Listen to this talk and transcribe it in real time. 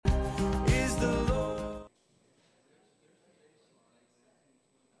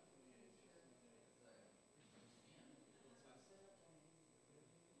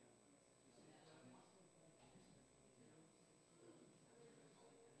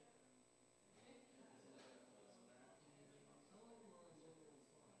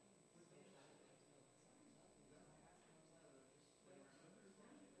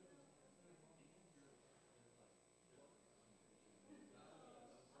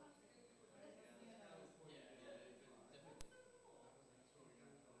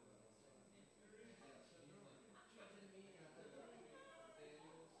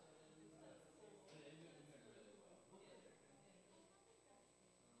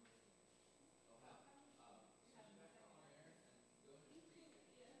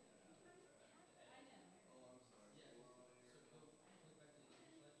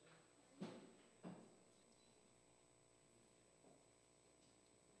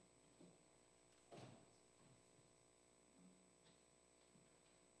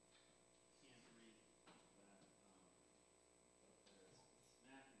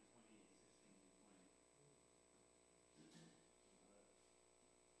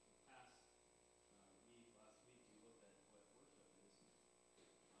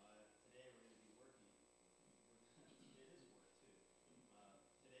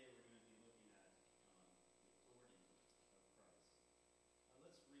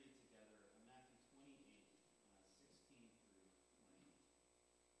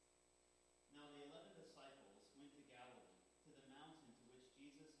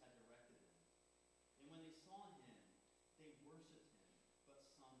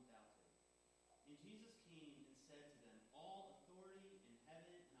And Jesus came and said to them, "All authority in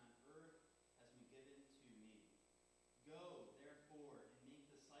heaven and on earth has been given to me. Go, therefore, and make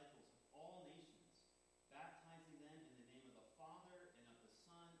disciples of all nations, baptizing them in the name of the Father, and of the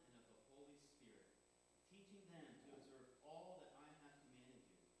Son, and of the Holy Spirit, teaching them to observe all that I have commanded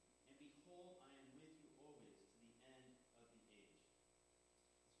you. And behold, I am with you always to the end of the age."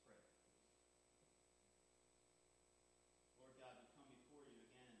 Let's pray. Lord God, we come before you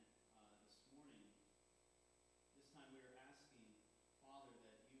again this morning. This time we are asking, Father,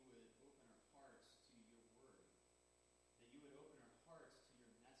 that you would open our hearts to your word, that you would open our hearts to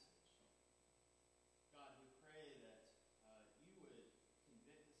your message. God, we pray that you would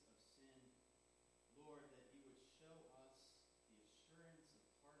convict us of sin. Lord, that you would show us the assurance of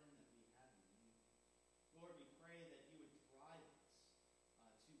pardon that we have in you. Lord, we pray that you would drive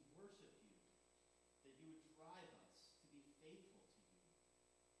us to worship you, that you would drive us to be faithful to you.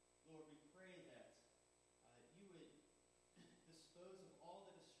 Lord, we pray that you would dispose of all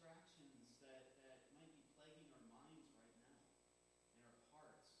the distractions that might be plaguing our minds right now and our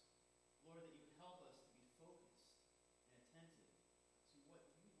hearts. Lord, that you would help us to be focused and attentive to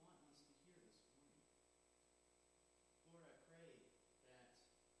what you want us to hear this morning. Lord, I pray that,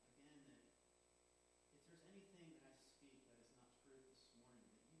 again, that if there's anything that I speak that is not true this morning,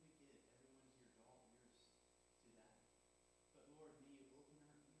 that you would give everyone here dull ears to that. But Lord, may you open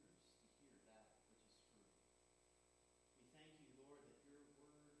our ears to hear that which is true. We thank you, Lord, that your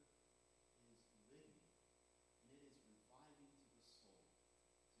word is living and it is reviving to the soul.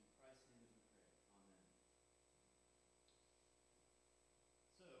 It's in Christ's name that we pray. Amen.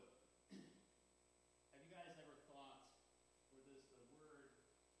 So, have you guys ever thought, or does the word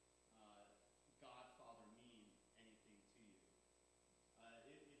Godfather mean anything to you?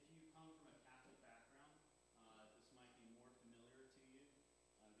 If you come from a Catholic background, this might be more familiar to you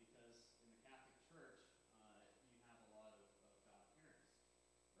because in the Catholic Church, you have a lot of godparents,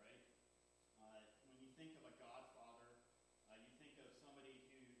 right? When you think of a godfather, you think of somebody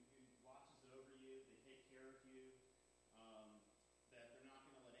who watches over you, they take care of you, that they're not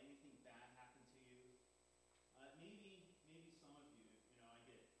going to let anything bad happen to you. Maybe some of you, I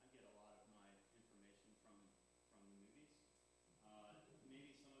get a lot of my information from the movies.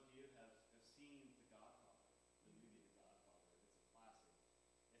 Maybe some of you have seen The Godfather, the movie The Godfather. It's a classic.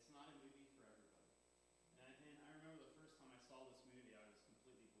 It's not a movie for everybody. And I remember the first time I saw this movie, I was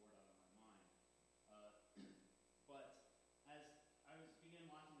completely bored out of my mind. But as I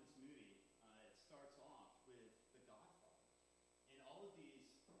began watching this movie, it starts off with The Godfather. And all of these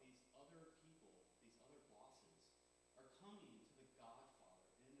other people, these other bosses, are coming to the Godfather,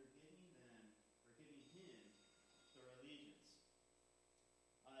 and they're giving him their allegiance.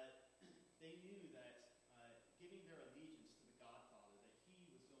 They knew that giving their allegiance to the Godfather, that he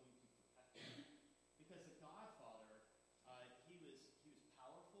was going to protect them. Because the Godfather, he was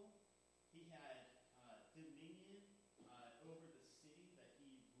powerful. He had dominion over the city that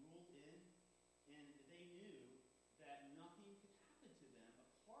he ruled in, and they knew that nothing could happen to them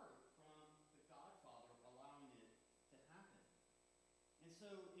apart from the Godfather allowing it to happen. And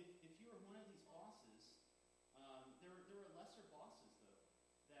so if you were one of these bosses, there were lesser bosses, though,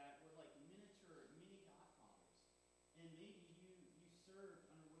 that were like mini godfathers. And maybe you served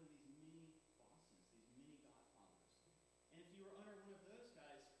under one of these mini bosses, these mini godfathers. And if you were under one of those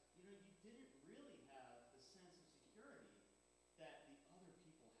guys, you didn't really have the sense of security that the other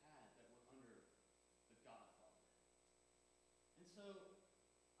people had that were under the Godfather. And so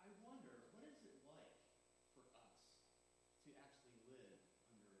I wonder, what is it like for us to actually live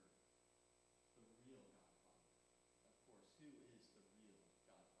under the real Godfather? Of course, who is the real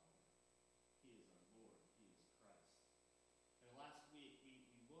Godfather? He is our Lord. He is Christ. And last week, we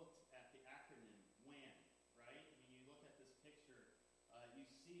looked at the acronym WHAM, right? I mean, you look at this picture, you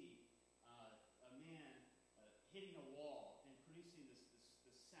see a man hitting a wall and producing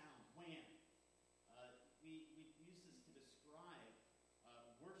this sound, wham. We use this to describe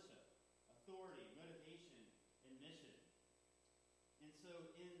worship, authority, motivation, and mission. And so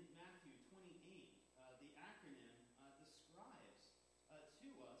in Matthew 28, the acronym describes to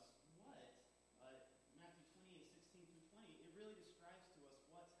us what, Matthew 28, 16 through 20, it really describes to us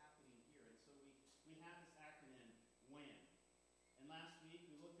what's happening here. And so we have this acronym, WHAM. And last week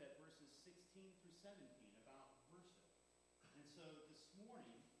we looked at verses 16 through 17 about worship. And so this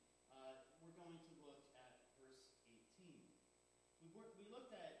morning we're going to look at verse 18. We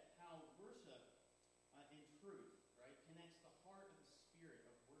looked at how worship in truth, right, connects the heart of the spirit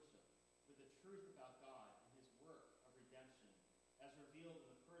of worship with the truth about God and his work of redemption as revealed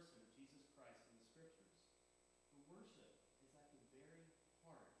in the person of Jesus Christ in the Scriptures. The worship is at the very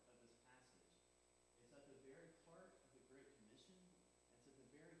heart of this passage.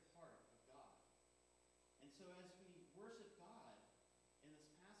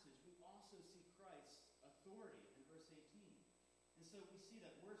 so we see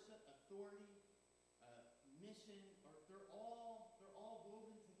that worship, authority, mission, they're all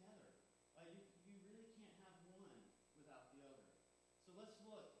woven together. You really can't have one without the other. So let's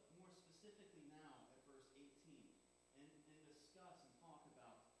look more specifically now at verse 18 and discuss and talk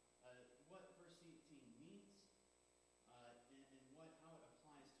about what verse 18 means and how it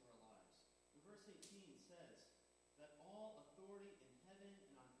applies to our lives. And verse 18 says that all authority in heaven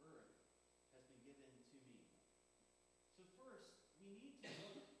and on earth has been given to me. So first, we need to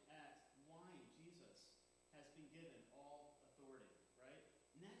look at why Jesus has been given all authority, right?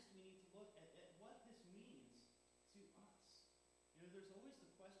 Next, we need to look at what this means to us. You know, there's always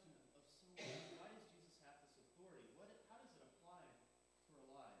the question of so why does Jesus have this authority? How does it apply to our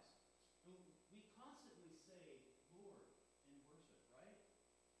lives? We constantly say Lord in worship, right?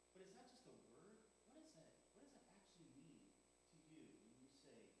 But is that just a word? What does that actually mean to you when you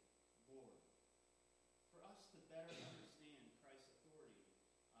say Lord? For us to better understand Christ's authority,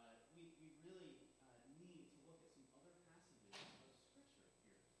 we really need to look at some other passages of Scripture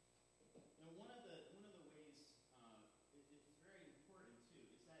here. Now, one of the ways it's very important too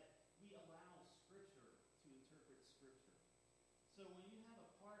is that we allow Scripture to interpret Scripture. So when you have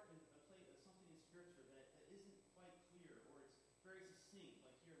something in Scripture that isn't quite clear or it's very succinct,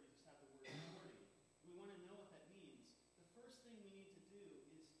 like here we just have the word authority, we want to know what that means. The first thing we need to do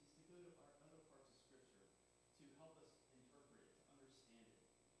is to go to our other parts of Scripture to help us interpret it, to understand it.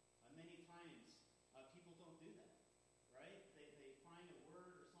 Many times, people don't do that, right? They find a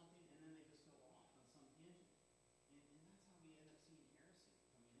word or something, and then they just go off on some tangent. And that's how we end up seeing heresy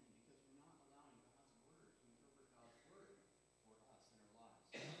coming in, because we're not allowing God's word to interpret God's word for us in our lives.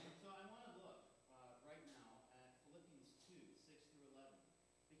 So I want to look right now at Philippians 2, 6 through 11,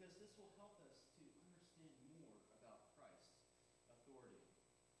 because this will help us to understand more about Christ's authority.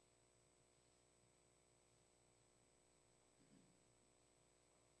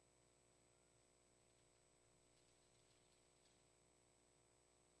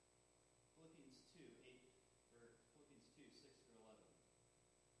 Philippians 2, 6 through 11.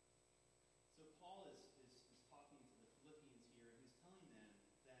 So Paul is talking to the Philippians here, and he's telling them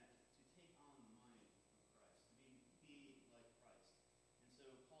that to take on the mind of Christ, to be like Christ. And so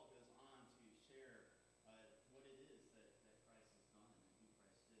Paul goes on to share what it is that Christ has done and who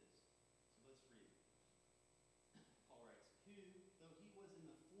Christ is. So let's read. Paul writes, "Who, though he was in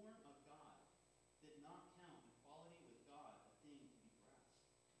the form of God, did not count equality with God a thing to be grasped,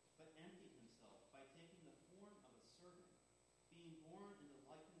 but emptied himself by taking the form of a servant, being born in the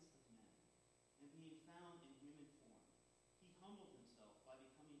likeness of men, and being found in human form. He humbled himself by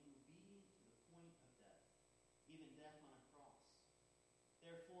becoming obedient to the point of death, even death on a cross.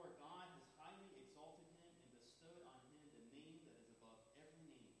 Therefore God has highly exalted him and bestowed on him the name that is above every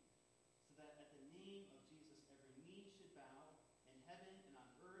name, so that at the name of Jesus every knee should bow, in heaven and on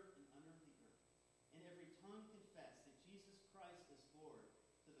earth and under the earth, and every tongue confess that Jesus Christ is Lord,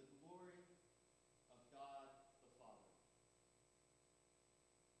 to the glory of God the Father."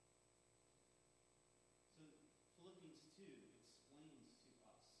 So Philippians 2 explains to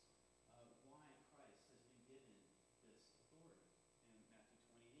us why Christ has been given this authority. In Matthew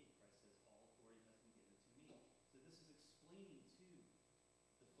 28, Christ says, "All authority has been given to me." So this is explaining to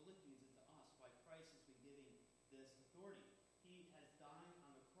the Philippians and to us why Christ has been giving this authority. He has died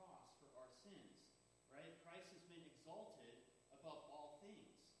on the cross for our sins, right? Christ has been exalted above all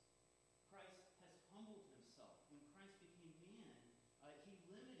things. Christ has humbled himself. When Christ became man, he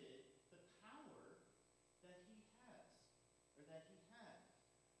limited the power that he has, or that he had.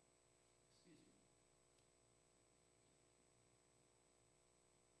 Excuse me.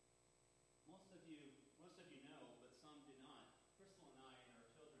 Most of you know, but some do not. Crystal and I and our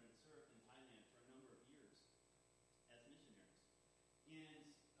children served in Thailand for a number of years as missionaries. And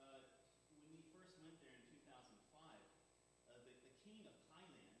when we first went there in 2005, the king of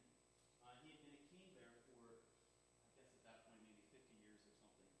Thailand, he had been a king there for, I guess at that point, maybe 50 years or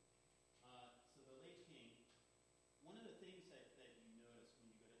something. So the late king, one of the things that you notice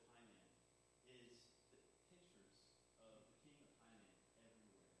when you go to Thailand is the pictures of the king of Thailand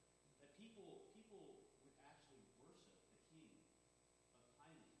everywhere. That people would actually worship the king of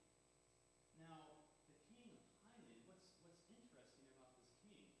Thailand. Now, the king of Thailand, what's interesting about this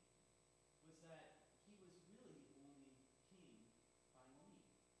king was that he was really the only king by name.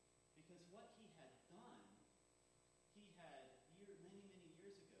 Because what he had done, many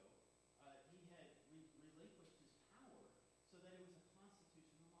years ago, he had relinquished his power so that it was a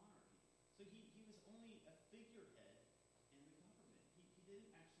constitutional monarchy. So he was only a figurehead in the government. He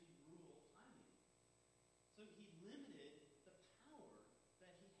didn't actually rule Thailand. So he limited the power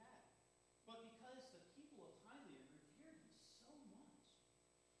that he had. But because the people of Thailand revered him so much,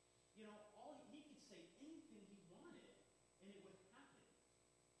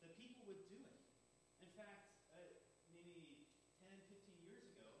 people would do it. In fact, maybe 10, 15 years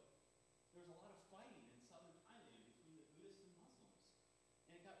ago, there was a lot of fighting in southern Thailand between the Buddhists and Muslims.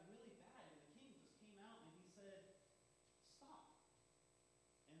 And it got really bad, and the king just came out and he said, stop.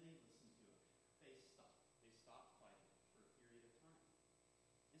 And they listened to him. They stopped. They stopped fighting for a period of time.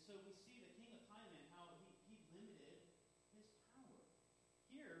 And so we see the king of Thailand, how he limited his power.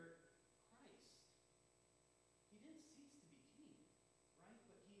 Here, Christ, he didn't cease to be king, right?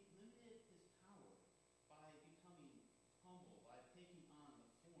 But he limited his power by becoming humble, by taking on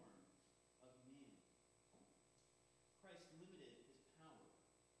the form of man. Christ limited his power,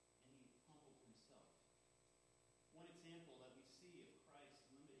 and he humbled himself. One example that we see of Christ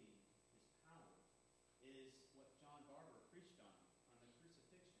limiting his power is what John Barber preached on the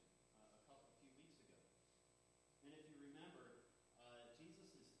crucifixion a few weeks ago. And if you remember,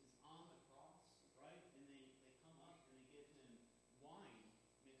 Jesus is on the cross, right? And they come up and they give him wine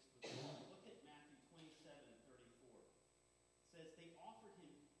mixed with gall. Look at Matthew 27:34. It says, they offered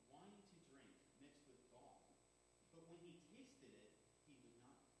him wine to drink mixed with gall. But when he tasted it, he would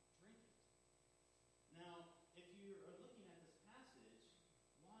not drink it. Now, if you are looking at this passage,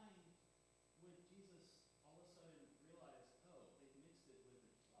 why would Jesus all of a sudden realize, oh, they've mixed it with a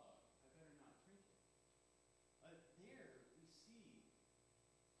drug, I better not drink it? There we see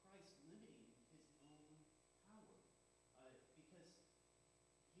Christ limiting his own power because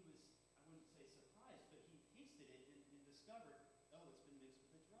he was, I wouldn't say surprised, but he tasted it and discovered, oh, it's been mixed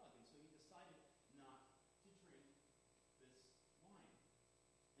with a drug. And so he decided not to drink this wine.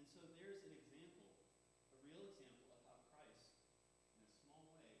 And so there's an example, a real example of how Christ, in a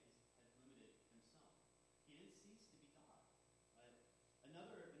small way, had limited himself. He didn't cease to be God.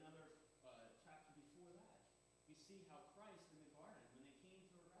 Another chapter before that, we see how Christ in the garden, when they came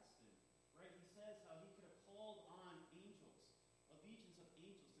to arrest him, right? He says how he could have called on angels, legions of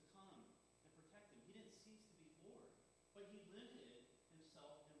angels to come and protect him. He didn't cease to be Lord, but he limited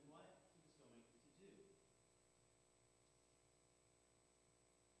himself in what he was going to do.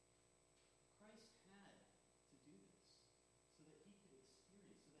 Christ had to do this so that he could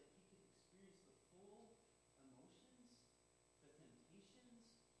experience the full emotions, the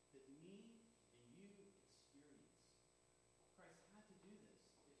temptations that me and you experience. Christ had to do this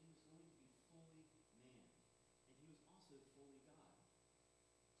if he was going to be fully man, and he was also fully God.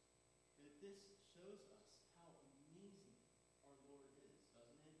 And this shows us how amazing our Lord is,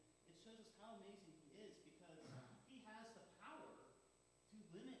 doesn't it? It shows us how amazing he is because he has the power to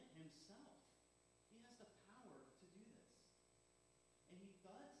limit himself. He has the power to do this. And he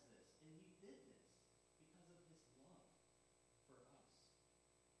does this, and he did this because of his love for us.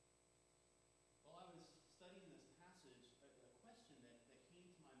 While I was studying this passage, a question that came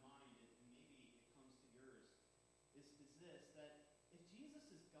to my mind, and maybe it comes to yours, is this, that if Jesus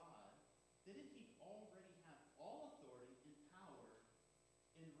is God, didn't he already have all authority and power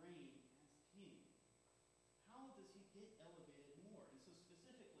and reign as king? How does he get elevated more? And so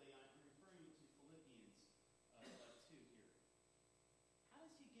specifically, I'm referring to Philippians 2 here. How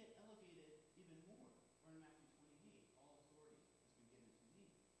does he get elevated even more? We're in Matthew 28. All authority has been given to me.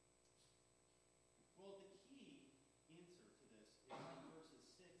 Well, the key answer to this is in verses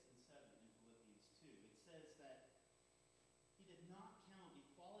 6 and 7 in Philippians 2. It says that he did not count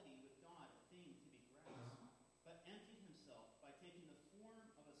equality with God a thing to be grasped, but emptied himself by taking the form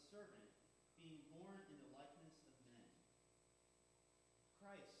of a servant, being born in the likeness of men.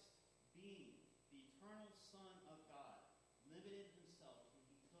 Christ, being the eternal Son of God, limited himself when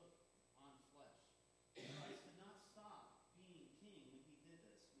he took on flesh. Christ did not stop being king when he did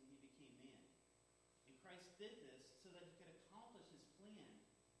this, when he became man. And Christ did this so that he could accomplish his plan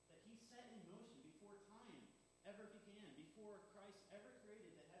that he set in motion before time ever began, before Christ ever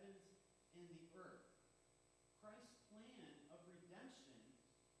created the heavens and the earth. Christ's plan of redemption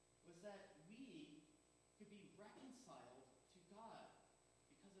was that we could be reconciled to God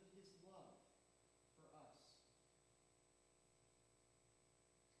because of his love for us.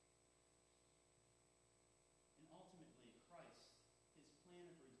 And ultimately, Christ, his plan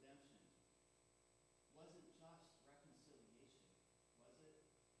of redemption, wasn't just reconciliation.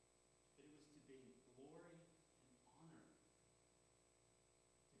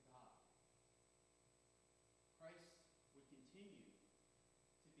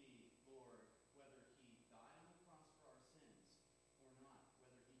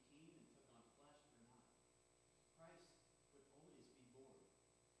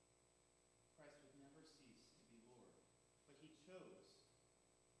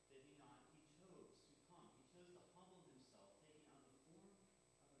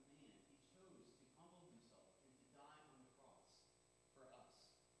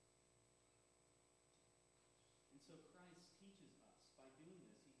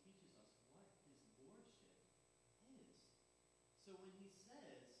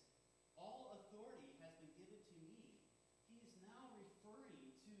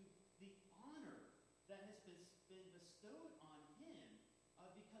 bestowed on him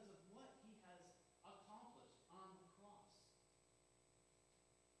because of what he has accomplished on the cross.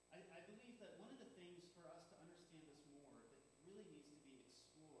 I believe that one of the things for us to understand this more that really needs to be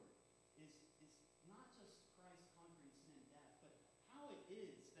explored is not just Christ conquering sin and death, but how it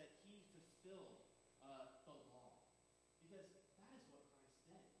is that he fulfilled the law. Because that is what Christ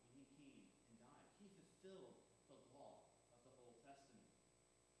did when he came and died. He fulfilled the law of the Old Testament.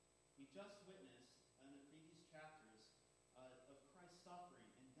 We just witnessed in the previous chapters of Christ suffering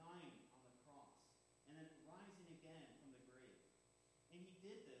and dying on the cross, and then rising again from the grave. And he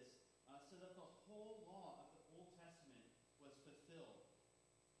did this so that the whole law of the Old Testament was fulfilled.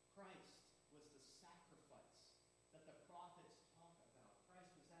 Christ was the sacrifice that the prophets talk about.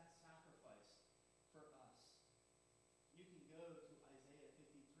 Christ was that sacrifice for us. You can go to Isaiah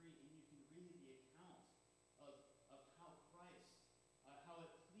 53 and you can read the account of how Christ, how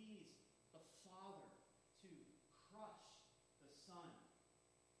it pleased the Father to crush the Son.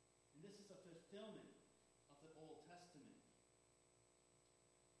 And this is a fulfillment of the Old Testament.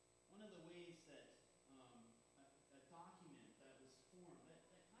 One of the ways that a document that was formed, that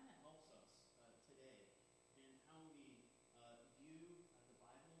kind of helps us today in how we view the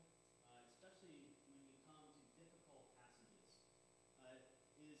Bible, especially when we come to difficult passages,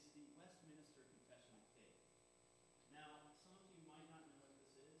 is the Westminster Confession of Faith. Now, some of you might not know what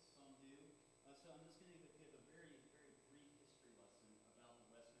this is, some do, so I'm just going to give a very, very brief history lesson about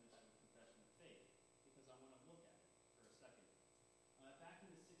the Westminster Confession of Faith, because I want to look at it for a second. Back in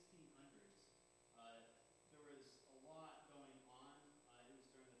the 1600s, there was a lot going on. It was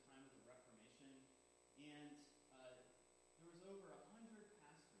during the time of the Reformation, and there was over 100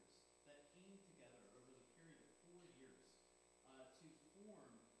 pastors that came together over the period of 4 years to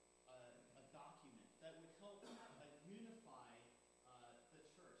form a document that would help unify the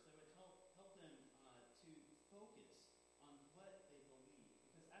church, that would help them to focus on what they believe.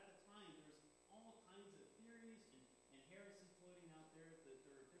 Because at the time, there was all kinds of theories and heresy floating out there. That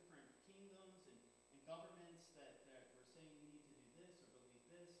there were different kingdoms and governments that were saying we need to do this or believe this.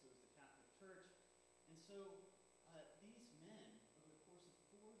 There was the Catholic Church. And so these men, over the course of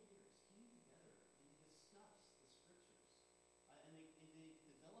 4 years, came together and discussed the Scriptures. And they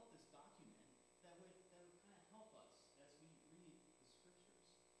developed this document that would kind of help us as we read the Scriptures.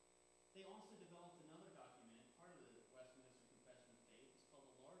 They also developed another document, part of the Westminster Confession of Faith. It's called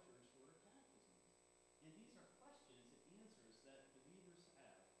the Larger and Shorter Catechism. And these are questions and answers that believers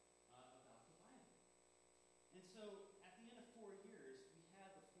have about the Bible. And so at the end of 4 years, we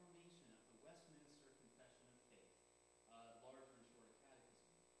had the formation of the Westminster Confession of Faith, Larger and Shorter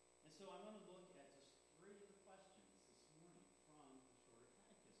Catechism. And so I want to look at just 3 of the questions this morning from the Shorter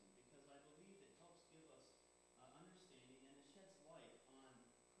Catechism, because I believe it helps give us understanding and it sheds light on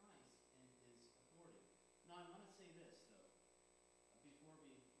Christ and his authority. Now I want to say this, though, before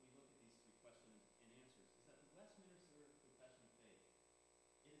we look at these 3 questions and answers, is that the Westminster Confession of Faith,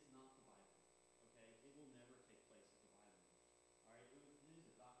 it is not the Bible, okay? It will never take place as the Bible. All right? It is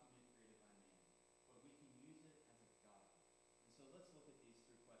a document created by man, but we can use it as a guide. And so let's look at these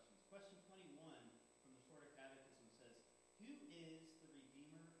 3 questions. Question 21 from the Shorter Catechism says, who is the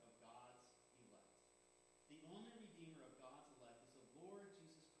Redeemer of God's elect? The only Redeemer of God's elect is the Lord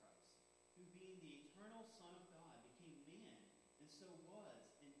Jesus Christ, who being the eternal Son of God became man, and so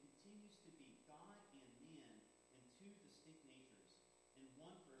was and continues to be God and man in 2 distinct natures, in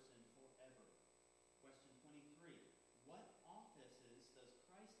one person forever. Question 23. What offices does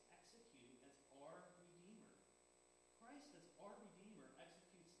Christ execute as our Redeemer? Christ as our Redeemer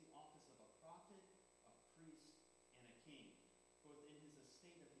executes the office of a prophet, a priest, and a king, both in his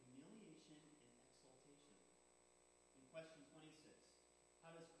estate of humiliation and exaltation. In question 26,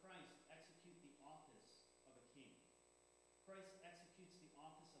 how does Christ execute the office of a king? Christ executes the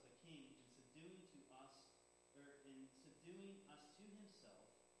office of a king in subduing us to himself,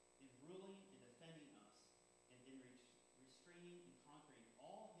 in ruling and defending us, and in restraining and conquering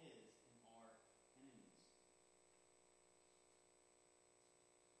all his and our enemies.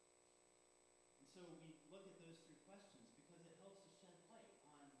 And so we look at those 3 questions because it helps to shed light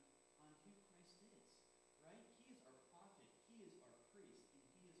on who Christ is, right? He is our prophet, he is our priest, and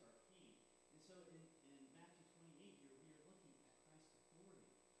he is our king. And so in Matthew 28, we are looking at Christ's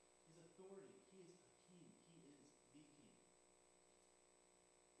authority. His authority, he is a king, he is the king.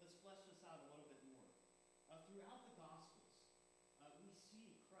 Let's flesh this out a little bit more. Throughout the Gospels, we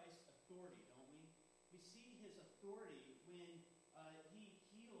see Christ's authority, don't we? We see his authority when he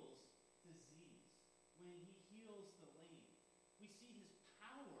heals disease, when he heals the lame. We see his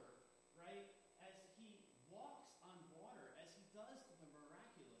power, right, as he walks on water, as he does the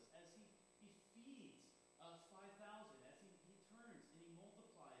miraculous, as he feeds 5,000,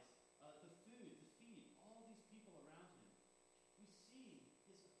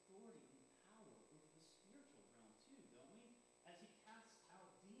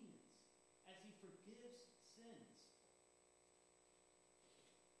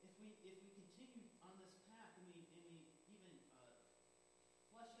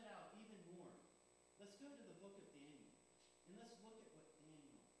 go to the book of Daniel, and let's look at what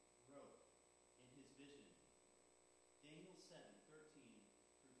Daniel wrote in his vision. Daniel 7:13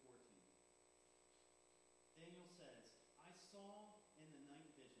 through 14. Daniel says, I saw in the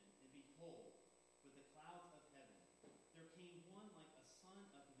night vision, and behold, with the clouds of heaven, there came one like a son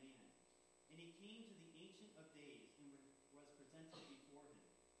of man. And he came to the Ancient of Days and was presented before him.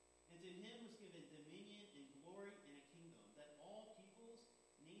 And to him was given dominion and glory and a kingdom, that all peoples,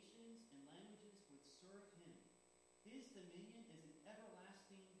 nations, and languages would serve him. His dominion is an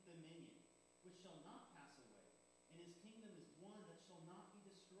everlasting dominion, which shall not pass away, and his kingdom is one that shall not be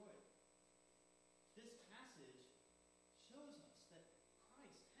destroyed. This passage shows us that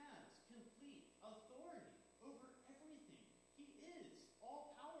Christ has complete authority over everything. He is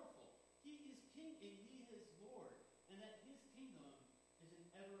all-powerful. He is king and he is Lord, and that his kingdom is an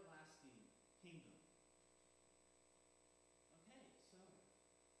everlasting kingdom. Okay, so,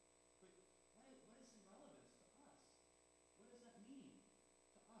 but what is the relevance to us? What does that mean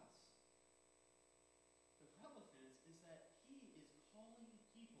to us? The relevance is that he is calling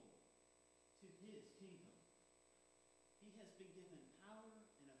people to his kingdom. He has been given power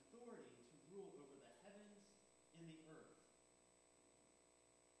and authority to rule over the heavens and the earth.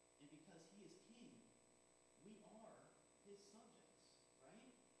 And because he is king, we are his subjects,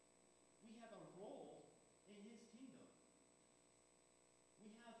 right? We have a role in his kingdom.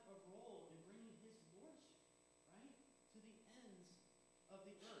 We have a role in bringing his lordship, right, to the ends of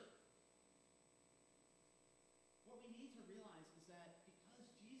the earth. What we need to realize is that because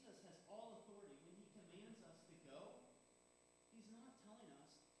Jesus has all authority, when he commands us to go, he's not telling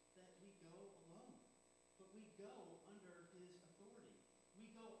us that we go alone, but we go under his authority.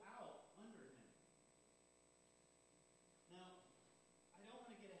 We go out under him. Now, I don't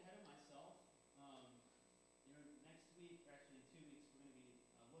want to get ahead of myself. Next week, or actually in 2 weeks, we're going to be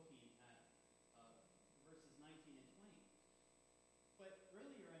looking at verses 19 and 20. But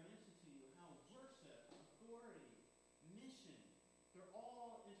earlier I mentioned to you how worship, authority, mission, they're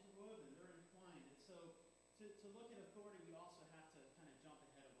all interwoven, they're entwined. And so to look at authority, we also have to kind of jump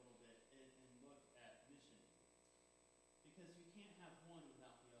ahead a little bit and look at mission. Because you can't have one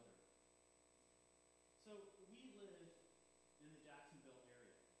without the other. So we live in the Jacksonville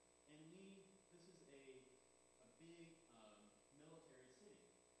area, and this is a big military city,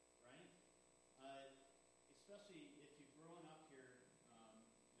 right? Especially if you've grown up here,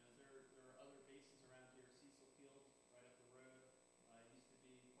 there are other bases around here. Cecil Field, right up the road, used to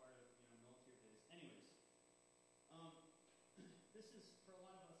be part of military base. Anyways, this is for a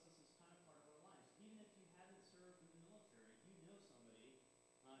lot of us. This is kind of part of our lives. Even if you haven't served in the military, you know somebody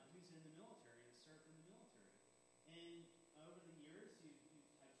who's in the military and served in the military. And over the years,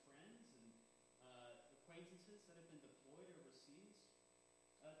 you've had friends and acquaintances that have been deployed overseas.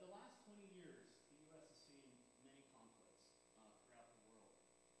 The last 20 years, the U.S. has seen many conflicts throughout the world.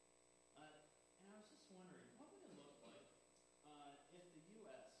 And I was just wondering, what would it look like if the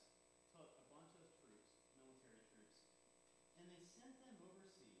U.S. took a bunch of troops, military troops, and they sent them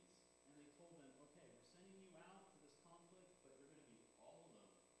overseas, and they told them, okay, we're sending you out to this conflict, but you're going to be all alone.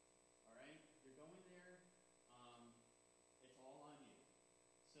 All right? You're going there. It's all on you.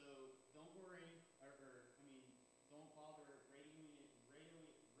 So don't worry, don't bother radioing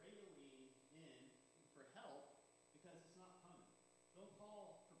in for help because it's not coming. Don't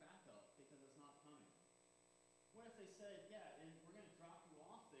call for backup because it's not coming. What if they said, yeah, and we're going to drop you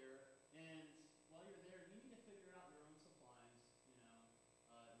off there, and while you're there, you need to figure out your own supplies, your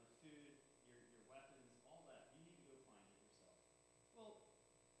food, your weapons, all that. You need to go find it yourself. Well,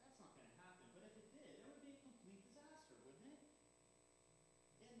 that's not going to happen. But if it did, it would be a complete disaster, wouldn't it?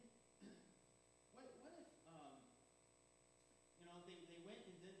 And what if they went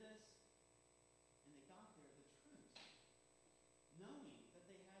and did this, and they got there, the troops, knowing that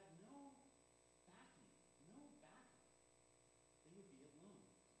they had no backing, no backup,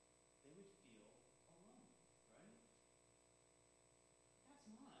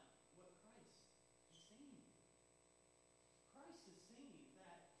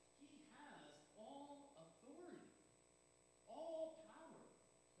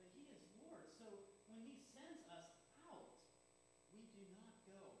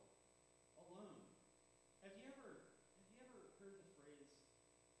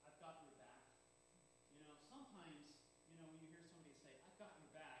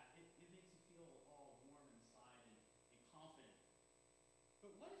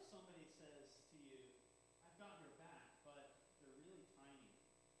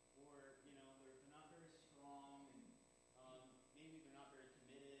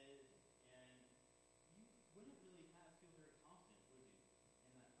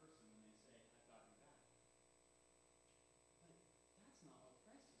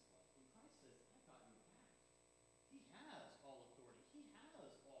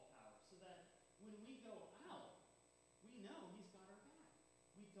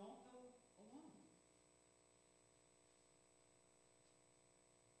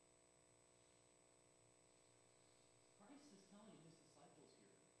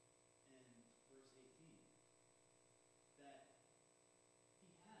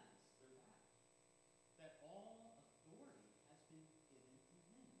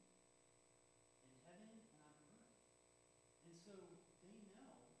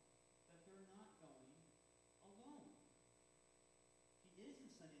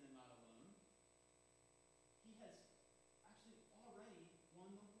 sending them out alone. He has actually already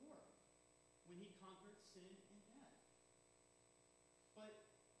won the war when he conquered sin and death.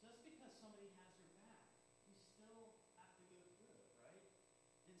 But just because somebody has your back, you still have to go through it, right?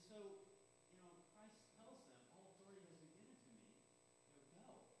 And so, Christ tells them, all authority has been given to me,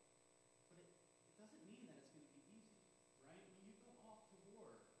 go. But it doesn't mean that it's going to be easy, right? When you go off to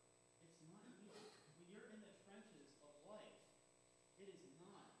war, it's not easy. When you're in the trenches of life, it is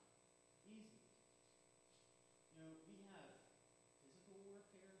not easy. We have physical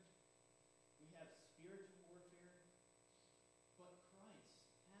warfare, we have spiritual warfare, but Christ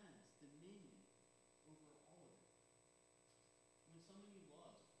has dominion over all of it. When some of you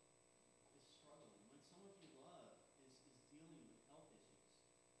love is struggling, when some of you love is dealing with health issues,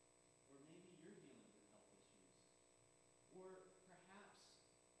 or maybe you're dealing with health issues, or perhaps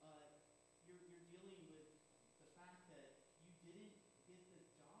you're dealing with the fact that you didn't get the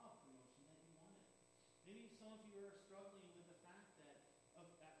job promotion that you wanted. Maybe some of you are struggling with the fact of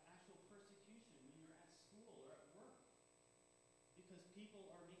actual persecution when you're at school or at work, because people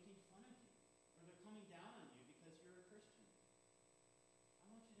are making fun of you, or they're coming down on you because you're a Christian.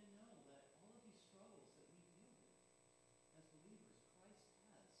 I want you to know that all of these struggles that we deal with as believers, Christ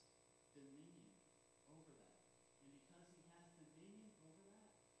has dominion over that. And because he has dominion over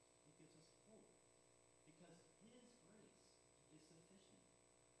that, it gives us hope. Because his grace is sufficient.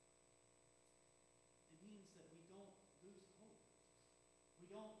 It means that we don't lose hope.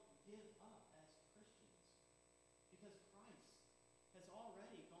 We don't give up as Christians. Because Christ has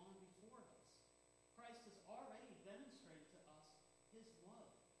already gone before us. Christ has already demonstrated to us his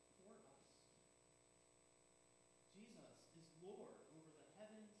love for us. Jesus is Lord over the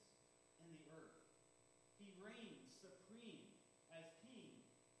heavens and the earth. He reigns supreme as King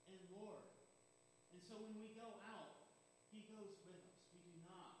and Lord. And so when we go out, he goes with us. We do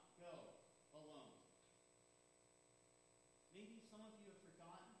not go alone. Maybe some of you have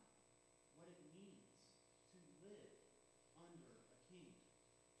forgotten what it means to live under a king,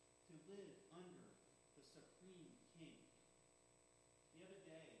 to live under the supreme king. The other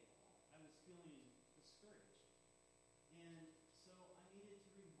day, I was feeling discouraged, and so I needed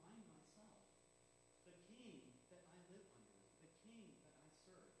to remind myself the king that I live under, the king that I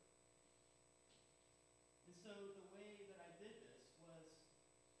serve. And so the way that I did this was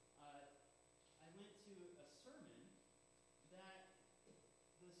I went to a sermon that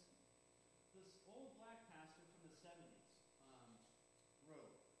this old black pastor from the 70s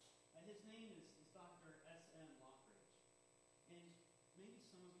wrote. His name is Dr. S.M. Lockridge. And maybe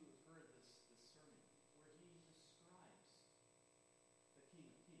some of you have heard this sermon where he describes the King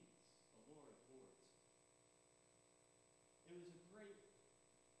of Kings, the Lord of Lords. It was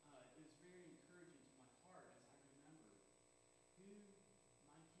it was very encouraging to my heart as I remembered who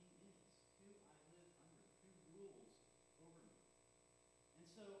my king is, who I live under, who rules over me. And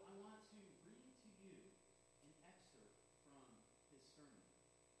so I want to read to you an excerpt from his sermon.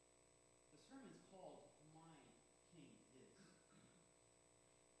 The sermon's called My King Is.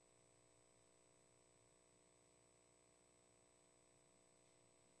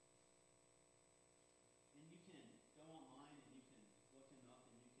 And you can go online and you can look him up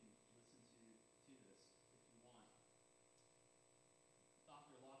and you can listen to this if you want.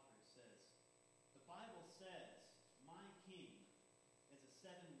 Dr. Lockridge says, the Bible says, my king is a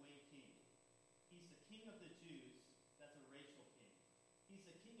seven-way king. He's the king of the Jews, that's a racial king. He's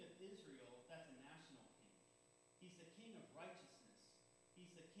the king of Israel, that's a national king. He's the king of righteousness.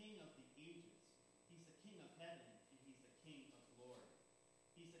 He's the king of the ages. He's the king of heaven, and he's the king of glory.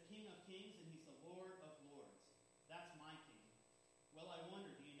 He's the King of Kings, and he's the Lord of Lords. That's my king. Well, I wonder,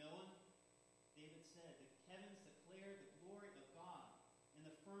 do you know him? David said, the heavens declare the glory of God, and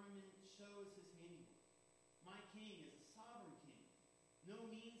the firmament shows his handiwork. My king is a sovereign king. No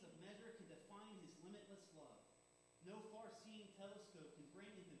means of measure can define his limitless love. No far-seeing telescope can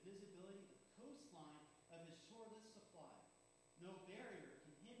bring into visibility the coastline of his shoreless supply. No barrier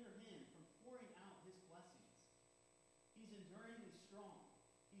can hinder him from pouring out his blessings. He's enduringly strong.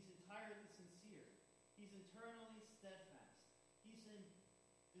 He's entirely sincere. He's eternally steadfast. He's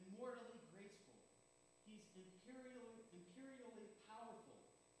immortally graceful. He's imperially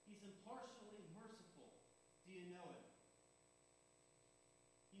powerful. He's impartially merciful. Do you know him?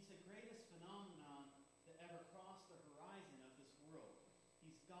 He's the greatest phenomenon that ever crossed the horizon of this world.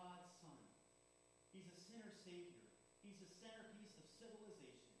 He's God's Son. He's a sinner Savior. He's the centerpiece of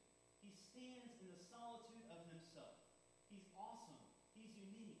civilization. He stands in the solitude of himself. He's awesome. He's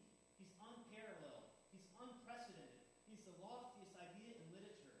unique. He's unparalleled. He's unprecedented. He's the loftiest idea in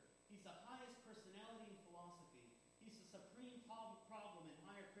literature. He's the highest personality in philosophy. He's the supreme problem in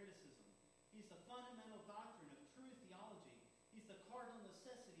higher He's the fundamental doctrine of true theology. He's the cardinal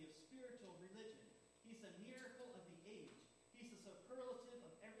necessity of spiritual religion. He's the miracle of the age. He's the superlative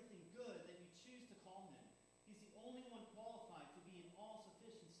of everything good that you choose to call him. He's the only one qualified to be an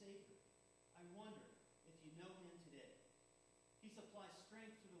all-sufficient Savior. I wonder if you know him today. He supplies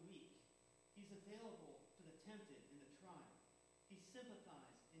strength to the weak. He's available to the tempted and the tried. He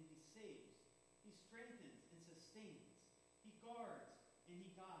sympathizes and he saves. He strengthens and sustains. He guards and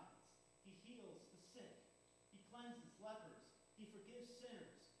he guides. He heals the sick. He cleanses lepers. He forgives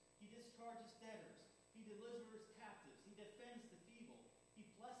sinners. He discharges debtors. He delivers captives. He defends the feeble. He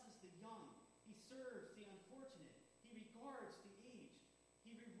blesses the young. He serves the unfortunate. He regards the aged.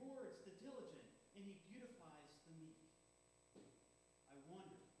 He rewards the diligent. And he beautifies the meek. I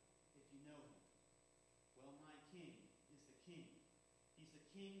wonder if you know him. Well, my King is the King. He's the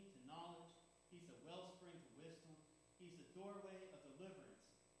King to knowledge. He's the wellspring to wisdom. He's the doorway of deliverance.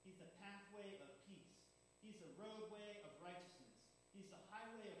 He's the pathway of peace. He's the roadway of righteousness. He's the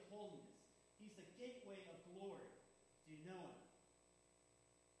highway of holiness. He's the gateway of glory. Do you know him?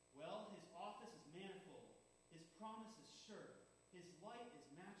 Well, his office is manifold. His promise is sure. His light is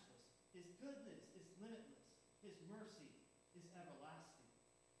matchless. His goodness is limitless. His mercy is everlasting.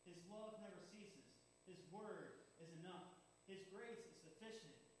 His love never ceases. His word is enough. His grace is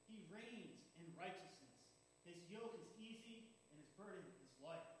sufficient. He reigns in righteousness. His yoke is easy and his burden is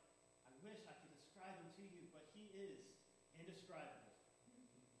light. I wish I could describe him to you, but he is indescribable.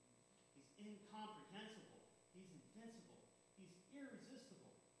 He's incomprehensible. He's invincible. He's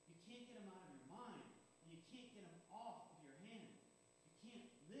irresistible. You can't get him out of your mind, and you can't get him off of your hand. You can't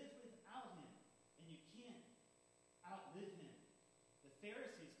live without him, and you can't outlive him. The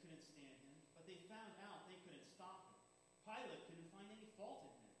Pharisees couldn't stand him, but they found out they couldn't stop him. Pilate couldn't find any fault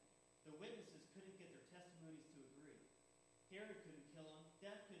in him. The witnesses couldn't get their testimonies to agree. Herod couldn't kill him.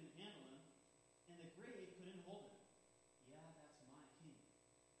 Death couldn't handle him. And the grave couldn't hold him. Yeah, that's my King.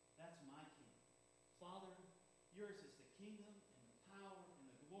 That's my King. Father, yours is the kingdom and the power and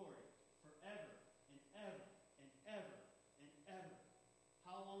the glory forever and ever and ever and ever.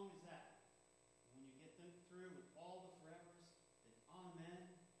 How long is that? When you get them through with all the forevers, then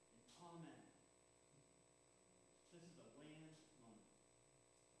amen and amen. This is a wham moment.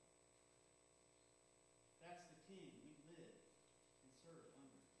 That's the King we live and serve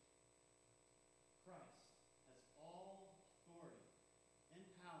under. Christ has all authority and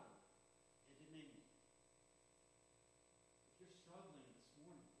power and dominion. If you're struggling this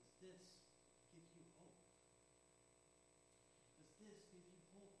morning, does this give you hope? Does this give you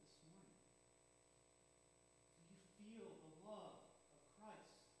hope this morning? Do you feel the love of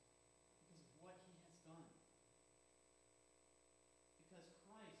Christ because of what he has done? Because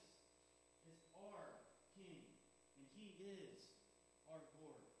Christ is our King, and he is our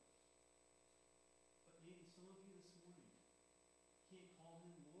Lord. But maybe some of you this morning can't call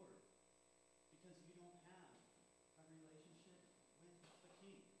him Lord because you don't have a relationship with the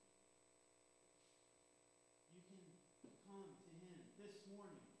King. You can come to him this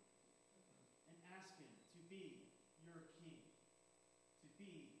morning